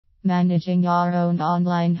Managing your own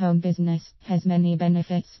online home business has many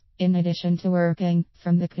benefits. In addition to working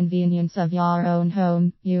from the convenience of your own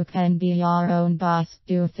home, you can be your own boss,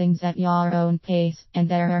 do things at your own pace, and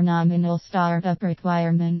there are nominal startup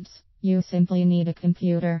requirements. You simply need a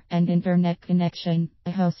computer, an internet connection,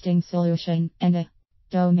 a hosting solution, and a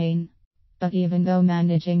domain. But even though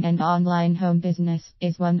managing an online home business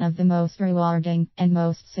is one of the most rewarding and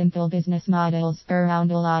most simple business models around,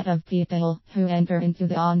 a lot of people who enter into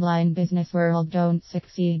the online business world don't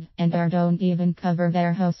succeed and or don't even cover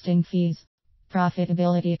their hosting fees.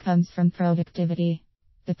 Profitability comes from productivity.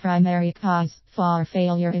 The primary cause for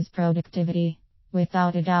failure is productivity.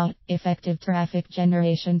 Without a doubt, effective traffic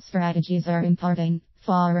generation strategies are important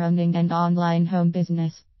for running an online home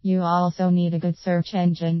business. You also need a good search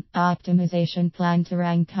engine optimization plan to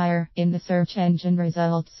rank higher in the search engine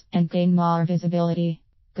results and gain more visibility.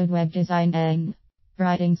 Good web design and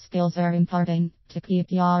writing skills are important to keep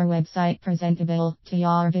your website presentable to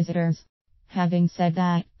your visitors. Having said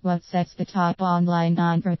that, what sets the top online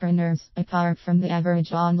entrepreneurs apart from the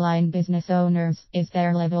average online business owners is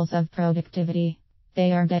their levels of productivity.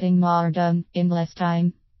 They are getting more done in less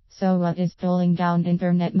time. So what is pulling down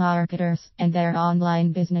internet marketers and their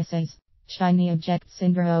online businesses? Shiny object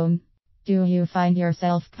syndrome. Do you find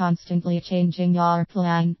yourself constantly changing your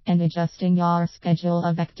plan and adjusting your schedule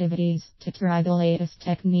of activities to try the latest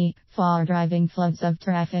technique for driving floods of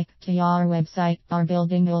traffic to your website, or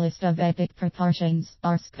building a list of epic proportions,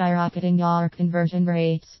 or skyrocketing your conversion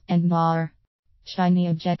rates, and more? Shiny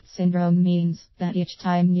object syndrome means that each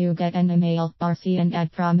time you get an email or see an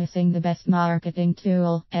ad promising the best marketing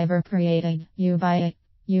tool ever created, you buy it,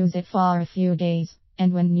 use it for a few days,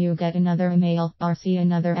 and when you get another email or see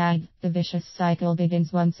another ad, the vicious cycle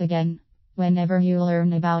begins once again. Whenever you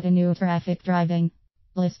learn about a new traffic driving,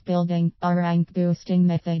 list building, or rank boosting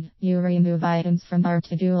method, you remove items from our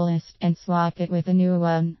to-do list and swap it with a new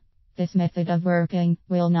one. This method of working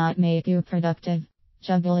will not make you productive.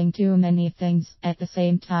 Juggling too many things at the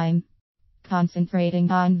same time. Concentrating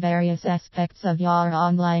on various aspects of your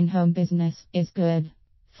online home business is good.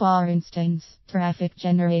 For instance, traffic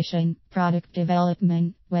generation, product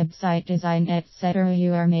development, website design, etc.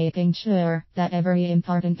 You are making sure that every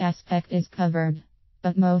important aspect is covered.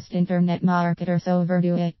 But most internet marketers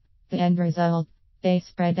overdo it. The end result: they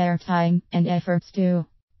spread their time and efforts too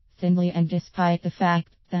thinly, and despite the fact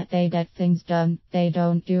that they get things done, they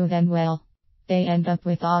don't do them well. They end up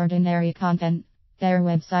with ordinary content. Their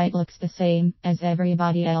website looks the same as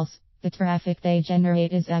everybody else. The traffic they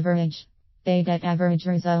generate is average. They get average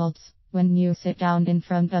results. When you sit down in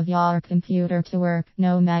front of your computer to work,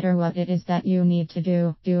 no matter what it is that you need to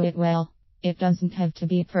do it well. It doesn't have to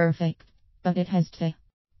be perfect, but it has to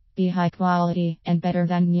be high quality and better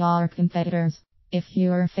than your competitors. If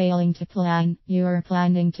you are failing to plan, you are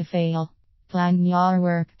planning to fail. Plan your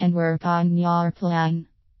work and work on your plan.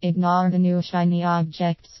 Ignore the new shiny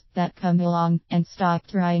objects that come along and stop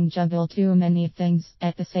trying juggle too many things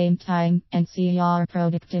at the same time, and see your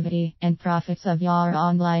productivity and profits of your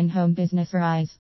online home business rise.